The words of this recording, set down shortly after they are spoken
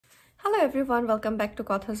Hello everyone, welcome back to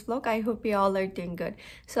Kotha's vlog. I hope you all are doing good.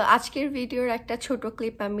 So আজকের ভিডিওর একটা ছোট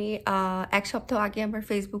clip আমি এক সপ্তাহ আগে আমার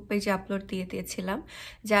ফেসবুক পেজে আপলোড দিয়ে দিয়েছিলাম।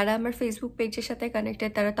 যারা আমার ফেসবুক পেজের সাথে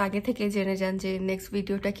কানেক্টেড তারা তো আগে থেকে জেনে যান যে নেক্সট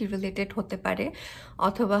ভিডিওটা কি রিলেটেড হতে পারে,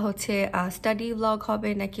 অথবা হচ্ছে স্টাডি ভ্লগ হবে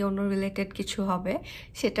নাকি অন্য রিলেটেড কিছু হবে,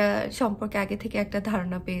 সেটা সম্পর্কে আগে থেকে একটা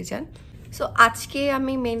ধারণা পেয়ে যান। সো আজকে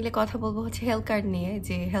আমি মেইনলি কথা বলবো হচ্ছে হেলথ কার্ড নিয়ে,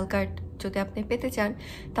 যে হেলথ কার্ড যদি আপনি পেতে চান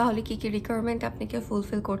তাহলে কি কি রিকোয়ারমেন্ট আপনাকে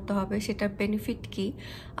ফুলফিল করতে হবে, সেটার বেনিফিট কি।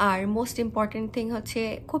 আর মোস্ট ইম্পর্টেন্ট থিং হচ্ছে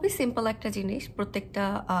খুবই সিম্পল একটা জিনিস, প্রত্যেকটা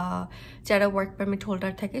যারা ওয়ার্ক পারমিট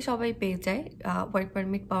হোল্ডার থাকে সবাই পেয়ে যায় ওয়ার্ক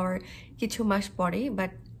পারমিট পাওয়ার কিছু মাস পরেই,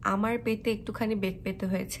 বাট আমার পেতে একটুখানি বেগ পেতে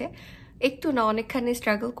হয়েছে, একটু না অনেকখানি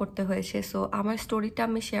স্ট্রাগল করতে হয়েছে। সো আমার স্টোরিটা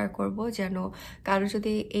আমি শেয়ার করব, যেন কারো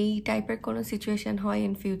যদি এই টাইপের কোনো সিচুয়েশন হয়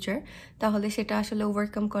ইন ফিউচার তাহলে সেটা আসলে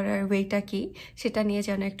ওভারকাম করার ওয়েটা কি সেটা নিয়ে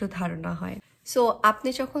যেন একটু ধারণা হয়। সো আপনি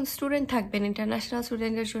যখন স্টুডেন্ট থাকবেন, ইন্টারন্যাশনাল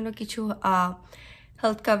স্টুডেন্টের জন্য কিছু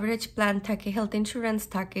হেলথ কাভারেজ প্ল্যান থাকে, হেলথ ইন্স্যুরেন্স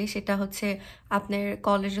থাকে, সেটা হচ্ছে আপনার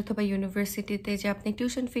কলেজ অথবা ইউনিভার্সিটিতে যে আপনি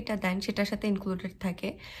টিউশন ফিটা দেন সেটার সাথে ইনক্লুডেড থাকে।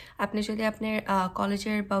 আপনি যদি আপনার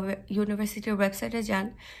কলেজের বা ইউনিভার্সিটির ওয়েবসাইটে যান,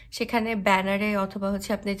 সেখানে ব্যানারে অথবা হচ্ছে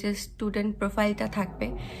আপনার যে স্টুডেন্ট প্রোফাইলটা থাকবে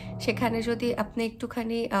সেখানে যদি আপনি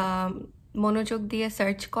একটুখানি মনোযোগ দিয়ে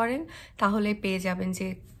সার্চ করেন তাহলে পেয়ে যাবেন যে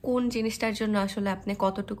কোন জিনিসটার জন্য আসলে আপনি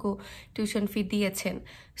কতটুকু টিউশন ফি দিয়েছেন।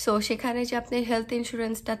 সো সেখানে যে আপনার হেলথ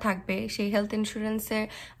ইন্স্যুরেন্সটা থাকবে, সেই হেলথ ইন্স্যুরেন্সের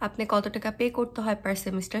আপনি কত টাকা পে করতে হয় পার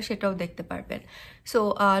সেমিস্টার সেটাও দেখতে পারবেন। সো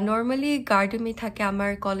নর্মালি গার্ডেমি থাকে,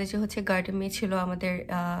 আমার কলেজে হচ্ছে গার্ডেমি ছিল আমাদের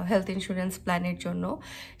হেলথ ইন্স্যুরেন্স প্ল্যানের জন্য।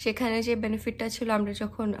 সেখানে যে বেনিফিটটা ছিল, আমরা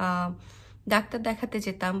যখন ডাক্তার দেখাতে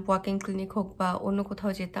যেতাম, ওয়াকিং ক্লিনিক হোক বা অন্য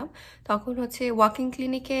কোথাও যেতাম, তখন হচ্ছে ওয়াকিং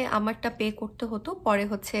ক্লিনিকে আমারটা পে করতে হতো, পরে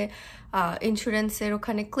হচ্ছে ইন্স্যুরেন্সের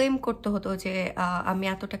ওখানে ক্লেম করতে হতো যে আমি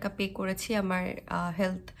এত টাকা পে করেছি আমার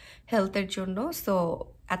হেলথের জন্য, সো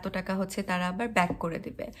এত টাকা হচ্ছে তারা আবার ব্যাক করে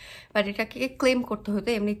দিবে। বাট এটাকে ক্লেম করতে হতো,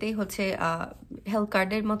 এমনিতেই হচ্ছে হেলথ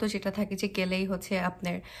কার্ডের মতো যেটা থাকে যে গেলেই হচ্ছে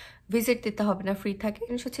আপনার ভিজিট দিতে হবে না, ফ্রি থাকে।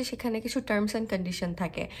 হচ্ছে সেখানে কিছু টার্মস অ্যান্ড কন্ডিশন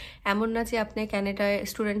থাকে, এমন না যে আপনি ক্যানাডায়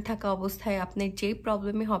স্টুডেন্ট থাকা অবস্থায় আপনার যেই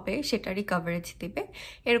প্রবলেমই হবে সেটারই কভারেজ দিবে,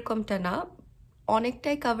 এরকমটা না।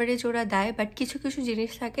 অনেকটাই কভারেজ ওরা দেয়, বাট কিছু কিছু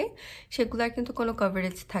জিনিস থাকে সেগুলোর কিন্তু কোনো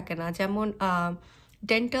কভারেজ থাকে না। যেমন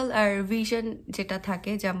ডেন্টাল আর ভিশন যেটা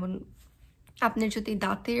থাকে, যেমন আপনার যদি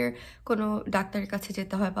দাঁতের কোনো ডাক্তারের কাছে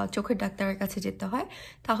যেতে হয় বা চোখের ডাক্তারের কাছে যেতে হয়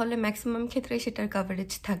তাহলে ম্যাক্সিমাম ক্ষেত্রে সেটার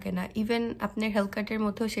কভারেজ থাকে না। ইভেন আপনার হেলথ কার্ডের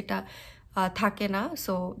মধ্যেও সেটা থাকে না।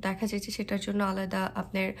 সো দেখা যায় যে সেটার জন্য আলাদা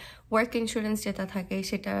আপনার ওয়ার্ক ইন্স্যুরেন্স যেটা থাকে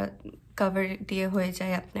সেটা কভার দিয়ে হয়ে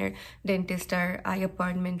যায় আপনার ডেন্টিস্টার আই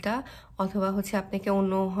অ্যাপয়েন্টমেন্টটা, অথবা হচ্ছে আপনাকে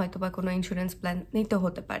অন্য হয়তো বা কোনো ইন্স্যুরেন্স প্ল্যান নিতে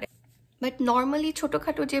হতে পারে। বাট নর্মালি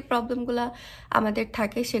ছোটোখাটো যে প্রবলেমগুলো আমাদের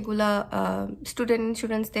থাকে সেগুলা স্টুডেন্ট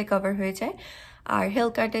ইন্স্যুরেন্স দিয়ে কভার হয়ে যায়। আর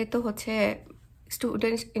হেলথ কার্ডে তো হচ্ছে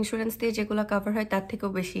স্টুডেন্ট ইন্স্যুরেন্স দিয়ে যেগুলো কভার হয় তার থেকেও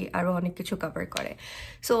বেশি আরও অনেক কিছু কভার করে।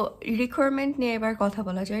 সো রিকোয়ারমেন্ট নিয়ে এবার কথা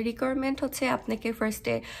বলা যায়। রিকোয়ারমেন্ট হচ্ছে আপনাকে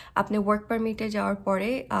ফার্স্টে আপনি ওয়ার্ক পারমিটে যাওয়ার পরে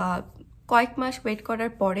কয়েক মাস ওয়েট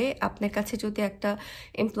করার পরে আপনার কাছে যদি একটা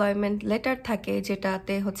এমপ্লয়মেন্ট লেটার থাকে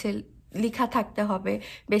যেটাতে হচ্ছে লেখা থাকতে হবে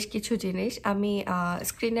বেশ কিছু জিনিস। আমি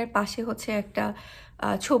স্ক্রিনের পাশে হচ্ছে একটা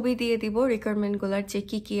ছবি দিয়ে দিব রিকোয়ারমেন্টগুলোর, যে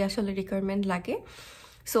কি কি আসলে রিকোয়ারমেন্ট লাগে।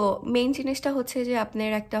 সো মেইন জিনিসটা হচ্ছে যে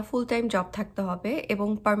আপনার একটা ফুল টাইম জব থাকতে হবে এবং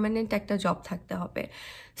পার্মানেন্ট একটা জব থাকতে হবে।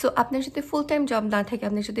 সো আপনার যদি ফুল টাইম জব না থাকে,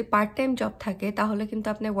 আপনার যদি পার্ট টাইম জব থাকে তাহলে কিন্তু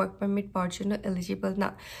আপনার ওয়ার্ক পারমিট পাওয়ার জন্য এলিজিবল না।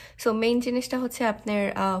 সো মেইন জিনিসটা হচ্ছে আপনার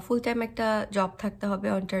ফুল টাইম একটা জব থাকতে হবে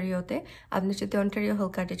অন্টারিওতে। আপনি যদি অন্টারিও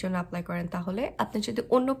হেলথ কার্ডের জন্য অ্যাপ্লাই করেন তাহলে, আপনি যদি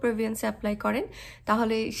অন্য প্রভিন্সে অ্যাপ্লাই করেন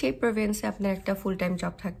তাহলে সেই প্রভিন্সে আপনার একটা ফুল টাইম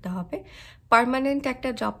জব থাকতে হবে, পার্মানেন্ট একটা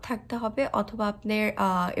জব থাকতে হবে, অথবা আপনার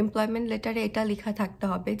এমপ্লয়মেন্ট লেটারে এটা লেখা থাকতে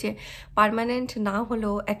হবে যে পার্মানেন্ট না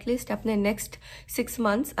হলেও অ্যাটলিস্ট আপনি নেক্সট 6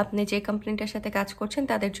 মান্থস আপনি যে কোম্পানিটার সাথে কাজ করছেন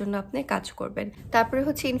তাদের জন্য আপনি কাজ করবেন। তারপরে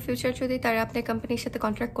হচ্ছে ইন ফিউচার যদি তারা আপনার কোম্পানির সাথে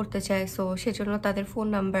কন্ট্রাক্ট করতে চায়, সো সেজন্য তাদের ফোন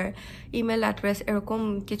নাম্বার, ইমেল অ্যাড্রেস এরকম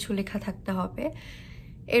কিছু লেখা থাকতে হবে।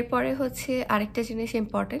 এরপরে হচ্ছে আরেকটা জিনিস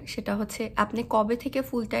ইম্পর্টেন্ট, সেটা হচ্ছে আপনি কবে থেকে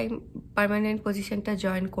ফুল টাইম পার্মানেন্ট পজিশনটা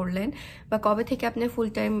জয়েন করলেন বা কবে থেকে আপনি ফুল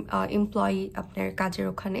টাইম এমপ্লয়ি আপনার কাজের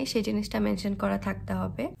ওখানে, সেই জিনিসটা মেনশন করা থাকতে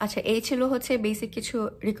হবে। আচ্ছা, এই ছিল হচ্ছে বেসিক কিছু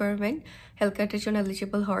রিকোয়ারমেন্ট হেলথ কার্ডের জন্য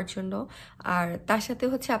এলিজিবল হওয়ার জন্য। আর তার সাথে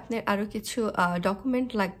হচ্ছে আপনার আরও কিছু ডকুমেন্ট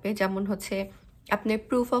লাগবে, যেমন হচ্ছে আপনি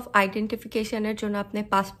প্রুফ অফ আইডেন্টিফিকেশনের জন্য আপনি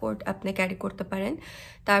পাসপোর্ট আপনি ক্যারি করতে পারেন।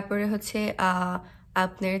 তারপরে হচ্ছে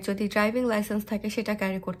আপনার যদি ড্রাইভিং লাইসেন্স থাকে সেটা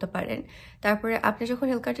ক্যারি করতে পারেন। তারপরে আপনি যখন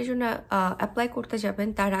হেলথ কার্ডের জন্য অ্যাপ্লাই করতে যাবেন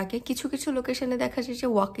তার আগে কিছু কিছু লোকেশনে দেখা যায় যে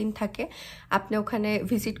ওয়াক ইন থাকে। আপনি ওখানে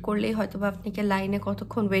ভিজিট করলেই হয়তোবা আপনাকে লাইনে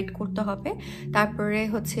কতক্ষণ ওয়েট করতে হবে। তারপরে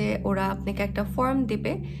হচ্ছে ওরা আপনাকে একটা ফর্ম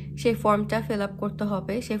দিবে, সেই ফর্মটা ফিল আপ করতে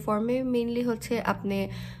হবে। সেই ফর্মে মেইনলি হচ্ছে আপনি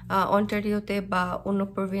অন্টারিওতে বা অন্য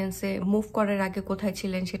প্রভিন্সে মুভ করার আগে কোথায়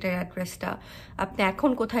ছিলেন সেটার অ্যাড্রেসটা, আপনি এখন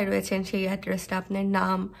কোথায় রয়েছেন সেই অ্যাড্রেসটা, আপনার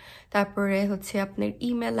নাম, তারপরে হচ্ছে আপনার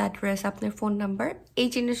ইমেল অ্যাড্রেস, আপনার ফোন নাম্বার, এই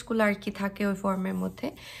জিনিসগুলো আর কি থাকে ওই ফর্মের মধ্যে।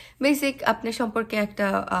 বেসিক আপনার সম্পর্কে একটা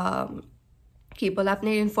কি বলে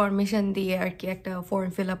আপনার ইনফরমেশন দিয়ে আর কি একটা ফর্ম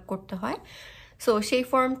ফিল আপ করতে হয়। সো সেই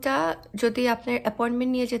ফর্মটা যদি আপনার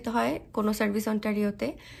অ্যাপয়েন্টমেন্ট নিয়ে যেতে হয় কোনো সার্ভিস অন্টারিওতে,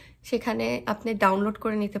 সেখানে আপনি ডাউনলোড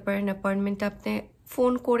করে নিতে পারেন। অ্যাপয়েন্টমেন্টটা আপনি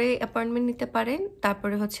ফোন করে অ্যাপয়েন্টমেন্ট নিতে পারেন।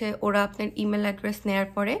 তারপরে হচ্ছে ওরা আপনার ইমেল অ্যাড্রেস নেওয়ার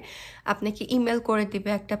পরে আপনাকে ইমেল করে দিবে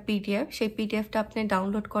একটা পিডিএফ। সেই পিডিএফটা আপনি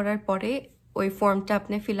ডাউনলোড করার পরে ওই ফর্মটা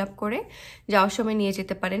আপনি ফিল আপ করে যাওয়ার সময় নিয়ে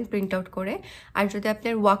যেতে পারেন প্রিন্ট আউট করে। আর যদি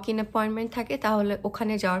আপনার ওয়াক ইন অ্যাপয়েন্টমেন্ট থাকে তাহলে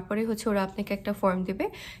ওখানে যাওয়ার পরে হচ্ছে ওরা আপনাকে একটা ফর্ম দিবে,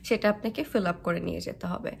 সেটা আপনাকে ফিল আপ করে নিয়ে যেতে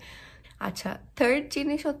হবে। আচ্ছা, থার্ড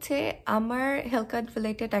জিনিস হচ্ছে আমার হেলথ কার্ড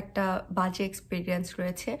রিলেটেড একটা বাজে এক্সপিরিয়েন্স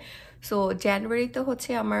রয়েছে। সো জানুয়ারিতে হচ্ছে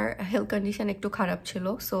আমার হেলথ কন্ডিশন একটু খারাপ ছিল।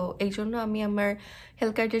 সো এই জন্য আমি আমার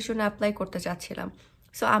হেলথ কার্ডের জন্য অ্যাপ্লাই করতে চাচ্ছিলাম।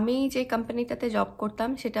 সো আমি যে কোম্পানিটাতে জব করতাম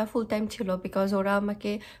সেটা ফুল টাইম ছিল, বিকজ ওরা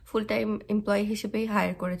আমাকে ফুল টাইম এমপ্লয়ি হিসেবেই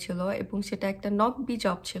হায়ার করেছিল এবং সেটা একটা নক বি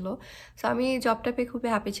জব ছিল। সো আমি জবটা পেয়ে খুবই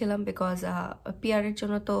হ্যাপি ছিলাম, বিকজ পিআরের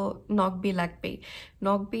জন্য তো নক বি লাগবেই।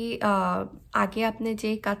 নক বি আগে আপনি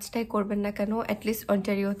যে কাজটাই করবেন না কেন অ্যাটলিস্ট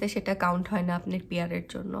অন্টারিওতে সেটা কাউন্ট হয় না আপনার পিআরের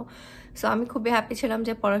জন্য। সো আমি খুবই হ্যাপি ছিলাম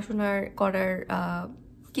যে পড়াশোনার করার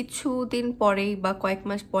কিছুদিন পরেই বা কয়েক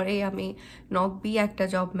মাস পরেই আমি নক বি একটা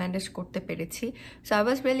জব ম্যানেজ করতে পেরেছি। So I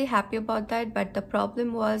was really happy about that. But the problem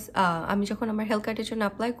was, আমি যখন আমার হেলথ কার্ডের জন্য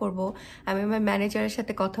অ্যাপ্লাই করব, আমি আমার ম্যানেজারের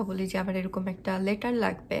সাথে কথা বলি যে আমার এরকম একটা লেটার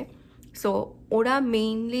লাগবে। সো ওরা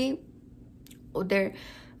মেইনলি ওদের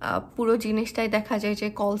পুরো জিনিসটাই দেখা যায় যে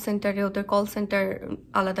কল সেন্টারে, ওদের কল সেন্টার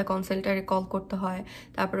আলাদা কল সেন্টারে কল করতে হয়।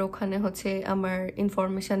 তারপরে ওখানে হচ্ছে আমার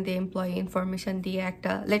ইনফরমেশান দিয়ে, এমপ্লয়ি ইনফরমেশান দিয়ে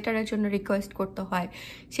একটা লেটারের জন্য রিকোয়েস্ট করতে হয়।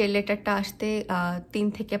 সেই লেটারটা আসতে 3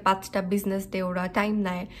 থেকে 5টা বিজনেস ডে ওরা টাইম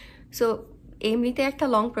নেয়। সো এমনিতে একটা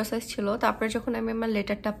লং প্রসেস ছিল। তারপরে যখন আমি আমার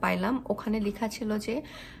লেটারটা পাইলাম, ওখানে লেখা ছিল যে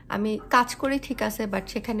আমি কাজ করি ঠিক আছে, বাট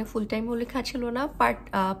সেখানে ফুল টাইমও লেখা ছিল না,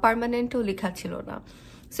 পার্মানেন্টও লেখা ছিল না।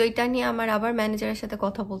 সো এটা নিয়ে আমার আবার ম্যানেজারের সাথে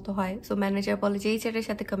কথা বলতে হয়। সো ম্যানেজার বলে যে এইচআরের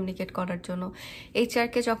সাথে কমিউনিকেট করার জন্য।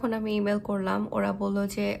 এইচআরকে যখন আমি ইমেল করলাম, ওরা বললো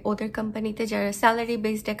যে ওদের কোম্পানিতে যারা স্যালারি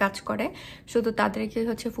বেসডে কাজ করে শুধু তাদেরকে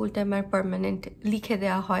হচ্ছে ফুল টাইম আর পার্মানেন্ট লিখে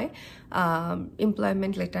দেওয়া হয়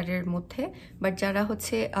এমপ্লয়মেন্ট লেটারের মধ্যে। বাট যারা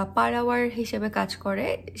হচ্ছে পার আওয়ার হিসেবে কাজ করে,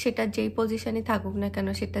 সেটা যেই পজিশনে থাকুক না কেন,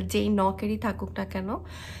 সেটা যেই নকেরই থাকুক না কেন,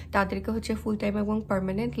 তাদেরকে হচ্ছে ফুল টাইম এবং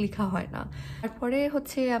পার্মানেন্ট লেখা হয় না। তারপরে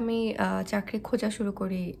হচ্ছে আমি চাকরি খোঁজা শুরু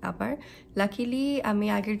করি আবার। লাকিলি আমি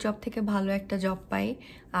আগের জব থেকে ভালো একটা জব পাই।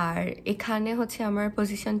 আর এখানে হচ্ছে আমার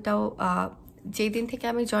পজিশনটাও যেই দিন থেকে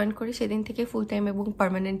আমি জয়েন করি সেদিন থেকে ফুল টাইম এবং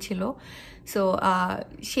পার্মানেন্ট ছিল। সো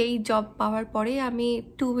সেই জব পাওয়ার পরেই আমি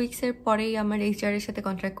 2 উইক্সের পরেই আমার এইচআরের সাথে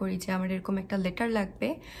কন্ট্যাক্ট করি যে আমার এরকম একটা লেটার লাগবে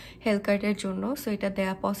হেলথ কার্ডের জন্য। সো এটা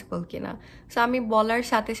দেওয়া পসিবল কিনা। সো আমি বলার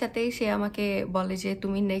সাথে সাথেই সে আমাকে বলে যে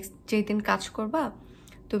তুমি নেক্সট যেই দিন কাজ করবা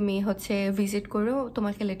তুমি হচ্ছে ভিজিট করো,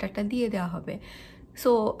 তোমাকে লেটারটা দিয়ে দেওয়া হবে।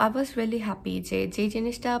 So I was really happy যে যেই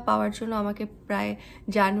জিনিসটা পাওয়ার জন্য আমাকে প্রায়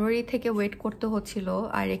জানুয়ারি থেকে ওয়েট করতে হচ্ছিল,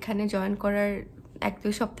 আর এখানে জয়েন করার 1-2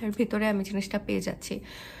 সপ্তাহের ভিতরে আমি জিনিসটা পেয়ে যাচ্ছি।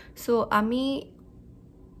 সো আমি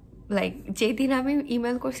যেই দিন আমি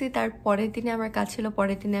ইমেল করছি তার পরের দিনে আমার কাজ ছিল,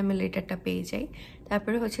 পরের দিনে আমি লেটারটা পেয়ে যাই।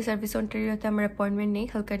 তারপরে হচ্ছে সার্ভিস অন্টারিওতে আমার অ্যাপয়েন্টমেন্ট নেই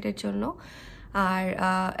হেলথ কার্ডের জন্য। আর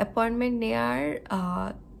অ্যাপয়েন্টমেন্ট নেওয়ার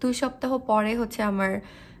 2 সপ্তাহ পরে হচ্ছে আমার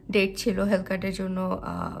ডেট ছিল হেলথ কার্ডের জন্য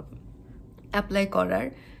অ্যাপ্লাই করার।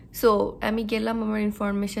 সো আমি গেলাম, আমার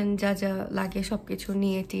ইনফরমেশন যা যা লাগে সব কিছু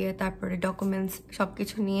নিয়ে টিয়ে, তারপরে ডকুমেন্টস সব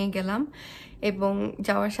কিছু নিয়ে গেলাম। এবং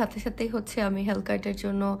যাওয়ার সাথে সাথেই হচ্ছে আমি হেলথ কার্ডের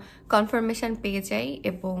জন্য কনফার্মেশন পেয়ে যাই।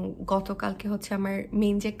 এবং গতকালকে হচ্ছে আমার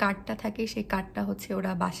মেইন যে কার্ডটা থাকে সেই কার্ডটা হচ্ছে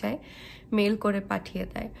ওরা বাসায় মেল করে পাঠিয়ে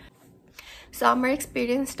দেয়। সো আমার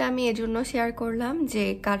এক্সপিরিয়েন্সটা আমি এজন্য শেয়ার করলাম যে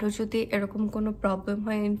কারো যদি এরকম কোনো প্রবলেম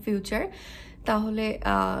হয় ইন ফিউচার, তাহলে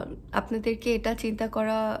আপনাদেরকে এটা চিন্তা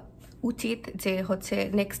করা উচিত যে হচ্ছে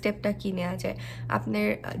নেক্সট স্টেপটা কী নেওয়া যায়। আপনার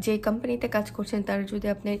যে কোম্পানিতে কাজ করছেন তারা যদি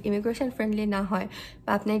আপনার ইমিগ্রেশন ফ্রেন্ডলি না হয়,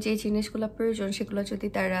 বা আপনার যে জিনিসগুলো প্রয়োজন সেগুলো যদি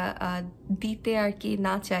তারা দিতে আর কি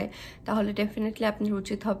না চায়, তাহলে ডেফিনেটলি আপনার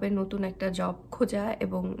উচিত হবে নতুন একটা জব খোঁজা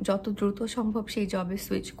এবং যত দ্রুত সম্ভব সেই জবে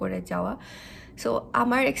সুইচ করে যাওয়া। সো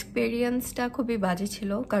আমার এক্সপেরিয়েন্সটা খুবই বাজে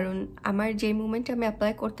ছিল, কারণ আমার যে মুমেন্টে আমি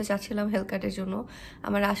অ্যাপ্লাই করতে চাচ্ছিলাম হেলথ কার্ডের জন্য,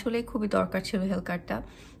 আমার আসলেই খুবই দরকার ছিল হেলথ কার্ডটা।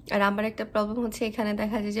 আর আমার একটা প্রবলেম হচ্ছে, এখানে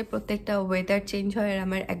দেখা যায় যে প্রত্যেকটা ওয়েদার চেঞ্জ হয় আর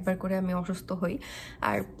আমার একবার করে আমি অসুস্থ হই,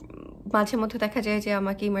 আর মাঝে মধ্যে দেখা যায় যে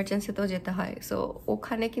আমাকে ইমার্জেন্সিতেও যেতে হয়। সো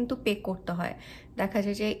ওখানে কিন্তু পে করতে হয়। দেখা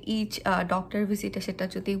যায় যে ইচ ডক্টর ভিজিটে, সেটা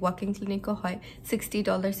যদি ওয়াকিং ক্লিনিকও হয়,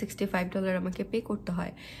 $60 $65 আমাকে পে করতে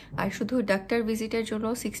হয়। আর শুধু ডাক্তার ভিজিটের জন্য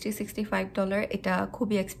 $60-65 এটা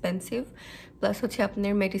খুবই এক্সপেন্সিভ। প্লাস হচ্ছে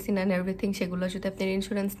আপনার মেডিসিন অ্যান্ড এভরিথিং, সেগুলো যদি আপনার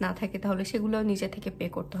ইন্স্যুরেন্স না থাকে তাহলে সেগুলোও নিজে থেকে পে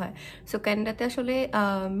করতে হয়। সো ক্যানাডাতে আসলে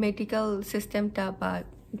মেডিকেল সিস্টেমটা বা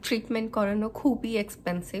ট্রিটমেন্ট করানো খুবই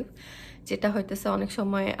এক্সপেন্সিভ, যেটা হইতেছে অনেক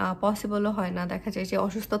সময় পসিবলও হয় না। দেখা যায় যে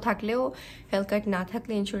অসুস্থ থাকলেও, হেলথ কার্ড না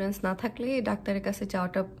থাকলে, ইন্স্যুরেন্স না থাকলে ডাক্তারের কাছে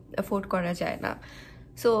যাওয়াটা অ্যাফোর্ড করা যায় না।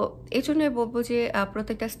 সো এই জন্যই বলবো যে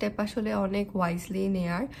প্রত্যেকটা স্টেপ আসলে অনেক ওয়াইজলি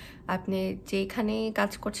নেয়ার। আপনি যেখানে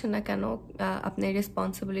কাজ করছেন না কেন, আপনার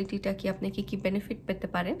রেসপন্সিবিলিটিটা কি, আপনি কি কি বেনিফিট পেতে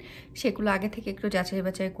পারেন, সেগুলো আগে থেকে একটু যাচাই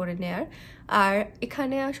বাছাই করে নেয়ার। আর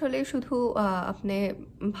এখানে আসলে শুধু আপনি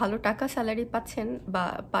ভালো টাকা স্যালারি পাচ্ছেন বা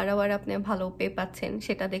পার আওয়ার আপনি ভালো পে পাচ্ছেন,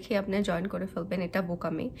 সেটা দেখে আপনি জয়েন করে ফেলবেন, এটা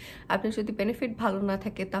বোকামি। আপনি যদি বেনিফিট ভালো না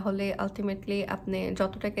থাকে, তাহলে আলটিমেটলি আপনি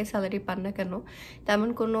যত টাকায় স্যালারি পান না কেন, তেমন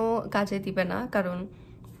কোনো কাজে দিবে না। কারণ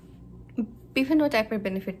বিভিন্ন টাইপের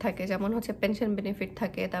বেনিফিট থাকে, যেমন হচ্ছে পেনশন বেনিফিট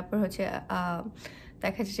থাকে, তারপর হচ্ছে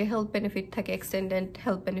দেখা যায় যে হেলথ বেনিফিট থাকে, এক্সটেন্ডেড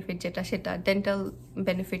হেলথ বেনিফিট যেটা, সেটা ডেন্টাল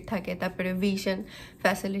বেনিফিট থাকে, তারপরে ভিশন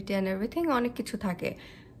ফ্যাসিলিটি অ্যান্ড এভরিথিং, অনেক কিছু থাকে।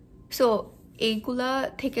 সো এইগুলা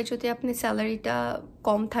থেকে যদি আপনি স্যালারিটা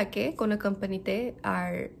কম থাকে কোনো কোম্পানিতে,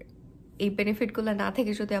 আর এই বেনিফিটগুলো না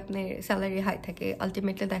থেকে যদি আপনার স্যালারি হাই থাকে,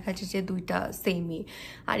 আলটিমেটলি দেখা যায় যে দুইটা সেমই।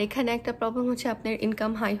 আর এখানে একটা প্রবলেম হচ্ছে, আপনার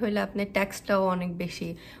ইনকাম হাই হলে আপনার ট্যাক্সটাও অনেক বেশি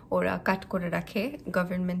ওরা কাট করে রাখে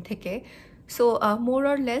গভর্নমেন্ট থেকে। সো মোর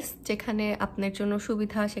অর লেস যেখানে আপনার জন্য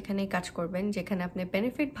সুবিধা সেখানেই কাজ করবেন, যেখানে আপনি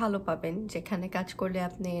বেনিফিট ভালো পাবেন, যেখানে কাজ করলে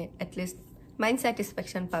আপনি অ্যাটলিস্ট মাইন্ড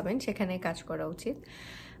স্যাটিসফ্যাকশন পাবেন, সেখানেই কাজ করা উচিত।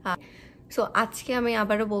 সো আজকে আমি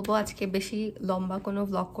আবারও বলবো, আজকে বেশি লম্বা কোনো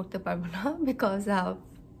ভ্লগ করতে পারবো না, বিকজ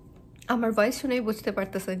আমার ভয়েস শুনেই বুঝতে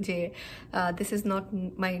পারতেছেন যে this is not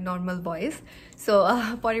my normal voice. So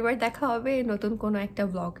পরের দেখা হবে নতুন কোনো একটা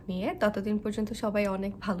ব্লগ নিয়ে। ততদিন পর্যন্ত সবাই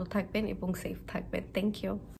অনেক ভালো থাকবেন এবং সেফ থাকবেন। Thank you.